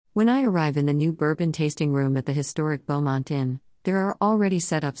When I arrive in the new bourbon tasting room at the historic Beaumont Inn, there are already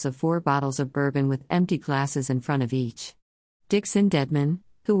setups of 4 bottles of bourbon with empty glasses in front of each. Dixon Dedman,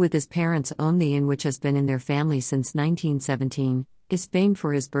 who with his parents own the inn which has been in their family since 1917, is famed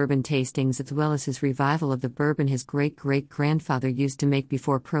for his bourbon tastings as well as his revival of the bourbon his great-great-grandfather used to make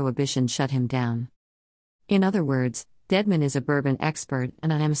before Prohibition shut him down. In other words, Dedman is a bourbon expert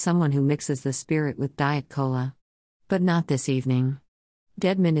and I am someone who mixes the spirit with Diet Cola. But not this evening.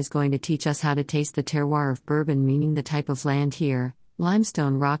 Dedman is going to teach us how to taste the terroir of bourbon, meaning the type of land here,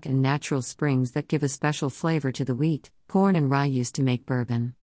 limestone rock and natural springs that give a special flavor to the wheat, corn and rye used to make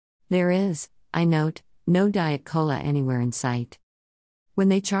bourbon. There is, I note, no Diet Cola anywhere in sight. When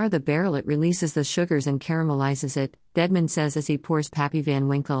they char the barrel it releases the sugars and caramelizes it, Dedman says as he pours Pappy Van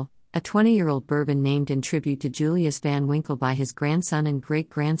Winkle, a 20-year-old bourbon named in tribute to Julius Van Winkle by his grandson and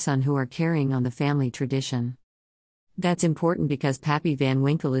great-grandson who are carrying on the family tradition. That's important because Pappy Van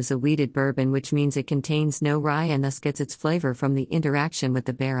Winkle is a wheated bourbon, which means it contains no rye and thus gets its flavor from the interaction with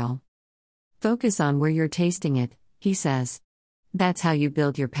the barrel. Focus on where you're tasting it, he says. That's how you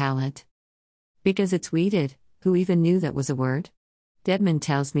build your palate. Because it's wheated, who even knew that was a word? Dedman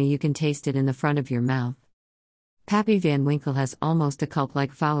tells me you can taste it in the front of your mouth. Pappy Van Winkle has almost a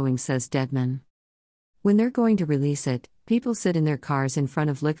cult-like following, says Dedman. When they're going to release it, people sit in their cars in front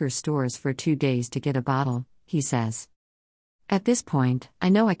of liquor stores for 2 days to get a bottle, he says. At this point, I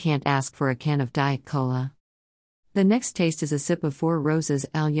know I can't ask for a can of Diet Cola. The next taste is a sip of Four Roses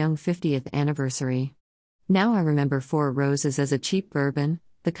Al Young 50th anniversary. Now I remember Four Roses as a cheap bourbon,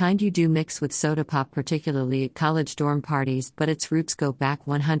 the kind you do mix with soda pop, particularly at college dorm parties, but its roots go back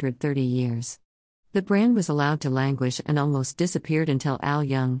 130 years. The brand was allowed to languish and almost disappeared until Al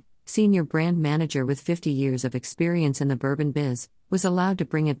Young, senior brand manager with 50 years of experience in the bourbon biz, was allowed to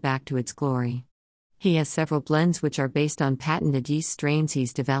bring it back to its glory. He has several blends which are based on patented yeast strains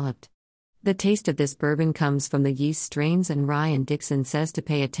he's developed. The taste of this bourbon comes from the yeast strains and rye, and Dixon says to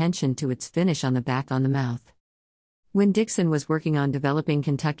pay attention to its finish on the back on the mouth. When Dixon was working on developing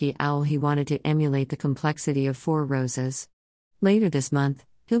Kentucky Owl, he wanted to emulate the complexity of Four Roses. Later this month,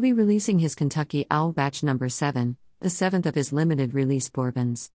 he'll be releasing his Kentucky Owl Batch No. 7, the 7th of his limited release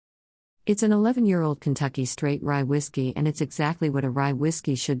bourbons. It's an 11-year-old Kentucky straight rye whiskey, and it's exactly what a rye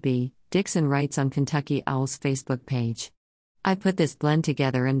whiskey should be, Dixon writes on Kentucky Owl's Facebook page. I put this blend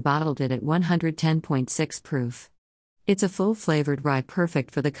together and bottled it at 110.6 proof. It's a full-flavored rye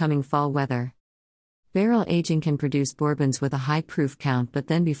perfect for the coming fall weather. Barrel aging can produce bourbons with a high proof count, but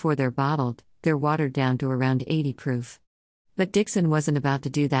then before they're bottled, they're watered down to around 80 proof. But Dixon wasn't about to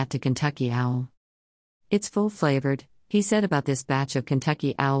do that to Kentucky Owl. It's full-flavored, he said about this batch of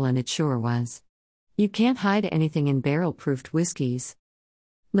Kentucky Owl, and it sure was. You can't hide anything in barrel-proofed whiskeys.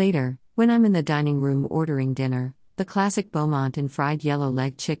 Later, when I'm in the dining room ordering dinner, the classic Beaumont and fried yellow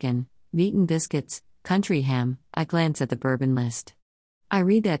leg chicken, meat and biscuits, country ham, I glance at the bourbon list. I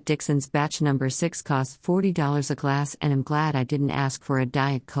read that Dixon's batch number 6 costs $40 a glass and am glad I didn't ask for a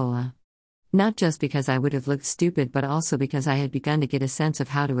Diet Cola. Not just because I would have looked stupid, but also because I had begun to get a sense of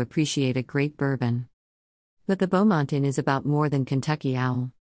how to appreciate a great bourbon. But the Beaumont Inn is about more than Kentucky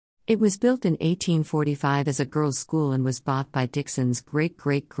Owl. It was built in 1845 as a girls' school and was bought by Dixon's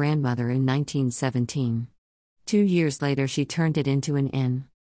great-great-grandmother in 1917. 2 years later she turned it into an inn.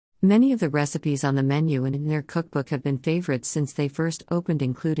 Many of the recipes on the menu and in their cookbook have been favorites since they first opened,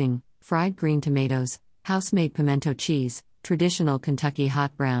 including fried green tomatoes, house-made pimento cheese, traditional Kentucky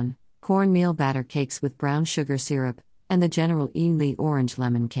hot brown, cornmeal batter cakes with brown sugar syrup, and the General E. Lee orange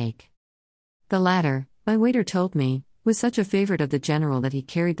lemon cake. The latter, my waiter told me, was such a favorite of the General that he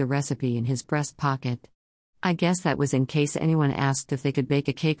carried the recipe in his breast pocket. I guess that was in case anyone asked if they could bake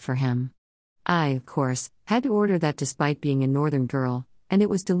a cake for him. I, of course, had to order that despite being a northern girl, and it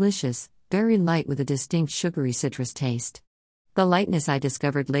was delicious, very light with a distinct sugary citrus taste. The lightness, I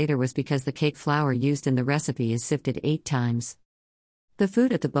discovered later, was because the cake flour used in the recipe is sifted 8 times. The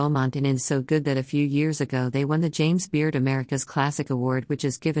food at the Beaumont Inn is so good that a few years ago they won the James Beard America's Classic Award, which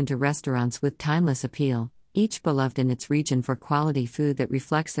is given to restaurants with timeless appeal, each beloved in its region for quality food that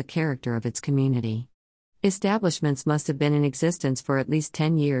reflects the character of its community. Establishments must have been in existence for at least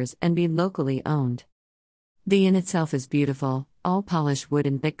 10 years and be locally owned. The inn itself is beautiful, all polished wood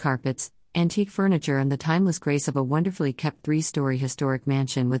and thick carpets, antique furniture, and the timeless grace of a wonderfully kept 3-story historic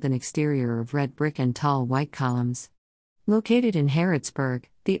mansion with an exterior of red brick and tall white columns. Located in Harrodsburg,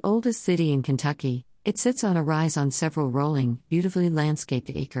 the oldest city in Kentucky, it sits on a rise on several rolling, beautifully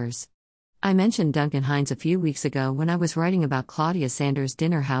landscaped acres. I mentioned Duncan Hines a few weeks ago when I was writing about Claudia Sanders'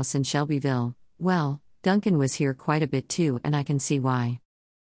 dinner house in Shelbyville. Well, Duncan was here quite a bit too, and I can see why.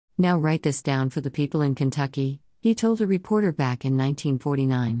 Now write this down for the people in Kentucky. he told a reporter back in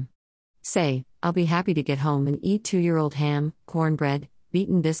 1949. Say, I'll be happy to get home and eat 2-year-old ham, cornbread,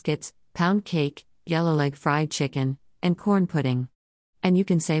 beaten biscuits, pound cake, yellow leg fried chicken, and corn pudding. And you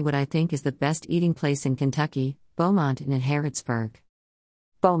can say what I think is the best eating place in Kentucky, Beaumont Inn at Harrodsburg.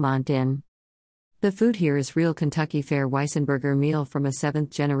 Beaumont Inn. The food here is real Kentucky Fare Weissenberger meal from a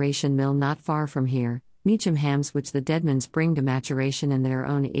 7th-generation mill not far from here, Meacham hams which the Deadmans bring to maturation in their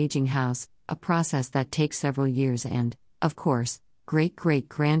own aging house, a process that takes several years and, of course,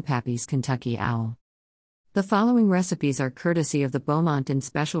 great-great-grandpappy's Kentucky Owl. The following recipes are courtesy of the Beaumont Inn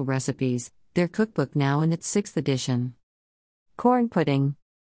Special Recipes, their cookbook now in its 6th edition. Corn pudding.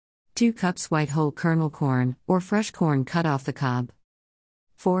 2 cups white whole kernel corn, or fresh corn cut off the cob.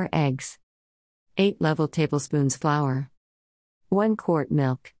 4 eggs. 8 level tablespoons flour. 1 quart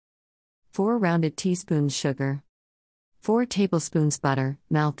milk. 4 rounded teaspoons sugar. 4 tablespoons butter,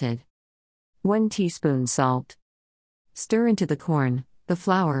 melted. 1 teaspoon salt. Stir into the corn, the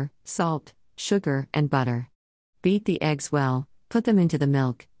flour, salt, sugar, and butter. Beat the eggs well, put them into the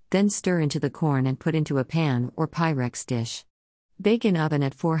milk, then stir into the corn and put into a pan or Pyrex dish. Bake in oven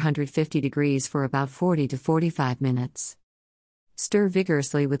at 450 degrees for about 40 to 45 minutes. Stir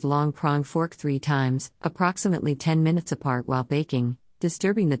vigorously with long prong fork 3 times, approximately 10 minutes apart while baking,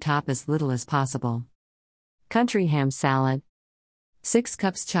 disturbing the top as little as possible. Country ham salad. 6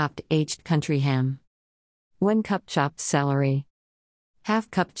 cups chopped aged country ham. 1 cup chopped celery.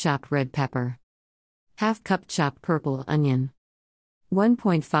 ½ cup chopped red pepper. ½ cup chopped purple onion.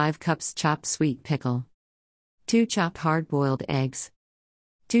 1.5 cups chopped sweet pickle. 2 chopped hard-boiled eggs.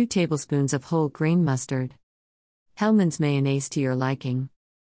 2 tablespoons of whole grain mustard. Hellmann's mayonnaise to your liking.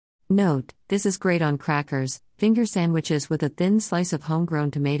 Note, this is great on crackers, finger sandwiches with a thin slice of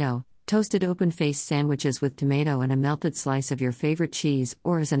homegrown tomato, toasted open-faced sandwiches with tomato and a melted slice of your favorite cheese,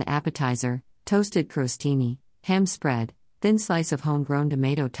 or as an appetizer, toasted crostini, ham spread, thin slice of homegrown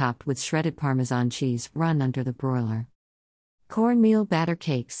tomato topped with shredded Parmesan cheese run under the broiler. Cornmeal batter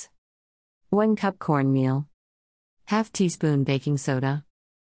cakes. 1 cup cornmeal. ½ teaspoon baking soda.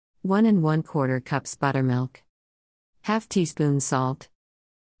 1 1/4 cups buttermilk. ½ teaspoon salt.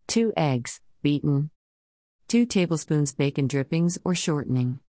 2 eggs, beaten. 2 tablespoons bacon drippings or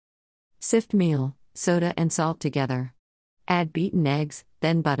shortening. Sift meal, soda and salt together. Add beaten eggs,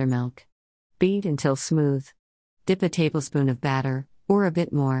 then buttermilk. Beat until smooth. Dip a tablespoon of batter, or a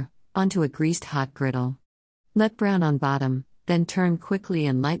bit more, onto a greased hot griddle. Let brown on bottom, then turn quickly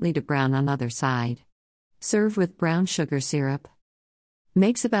and lightly to brown on other side. Serve with brown sugar syrup.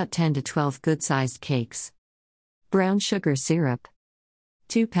 Makes about 10 to 12 good-sized cakes. Brown sugar syrup.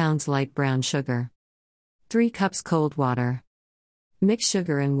 2 pounds light brown sugar. 3 cups cold water. Mix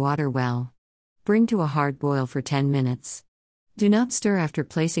sugar and water well. Bring to a hard boil for 10 minutes. Do not stir after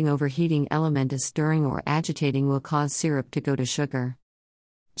placing overheating element, as stirring or agitating will cause syrup to go to sugar.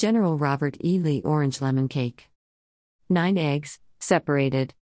 General Robert E. Lee Orange Lemon Cake. 9 eggs,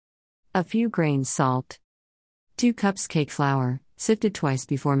 separated. A few grains salt. 2 cups cake flour, sifted twice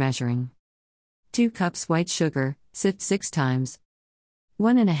before measuring. 2 cups white sugar, sift 6 times.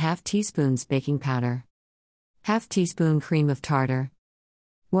 1½ teaspoons baking powder. ½ teaspoon cream of tartar.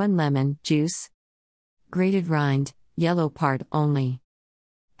 1 lemon juice. Grated rind, yellow part only.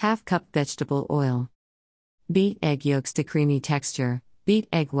 ½ cup vegetable oil. Beat egg yolks to creamy texture, beat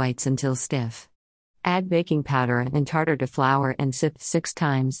egg whites until stiff. Add baking powder and tartar to flour and sift 6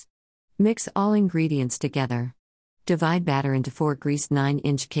 times. Mix all ingredients together. Divide batter into 4 greased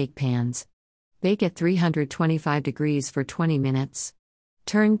 9-inch cake pans. Bake at 325 degrees for 20 minutes.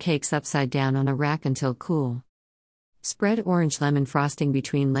 Turn cakes upside down on a rack until cool. Spread orange lemon frosting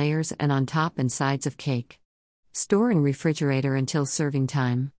between layers and on top and sides of cake. Store in refrigerator until serving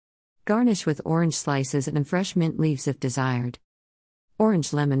time. Garnish with orange slices and fresh mint leaves if desired.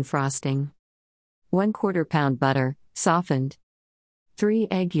 Orange lemon frosting. 1/4 pound butter, softened. 3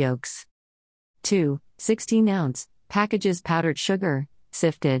 egg yolks. 2 16-ounce packages powdered sugar,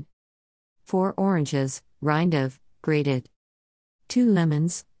 sifted. 4 oranges, rind of, grated. 2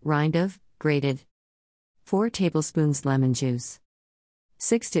 lemons, rind of, grated. 4 tablespoons lemon juice.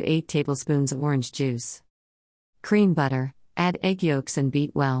 6 to 8 tablespoons orange juice. Cream butter, add egg yolks and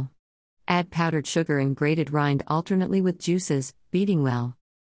beat well. Add powdered sugar and grated rind alternately with juices, beating well.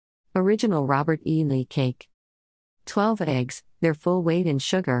 Original Robert E. Lee Cake. 12 eggs, their full weight in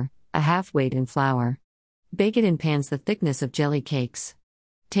sugar, a half weight in flour. Bake it in pans the thickness of jelly cakes.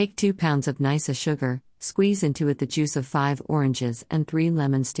 Take 2 pounds of Nysa sugar, squeeze into it the juice of 5 oranges and 3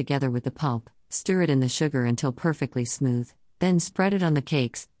 lemons together with the pulp, stir it in the sugar until perfectly smooth, then spread it on the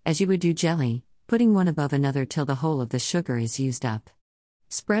cakes, as you would do jelly, putting one above another till the whole of the sugar is used up.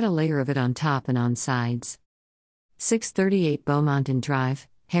 Spread a layer of it on top and on sides. 638 Beaumontin Drive,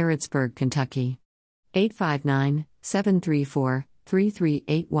 Harrodsburg, Kentucky. 859 734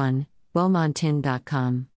 3381, beaumontin.com.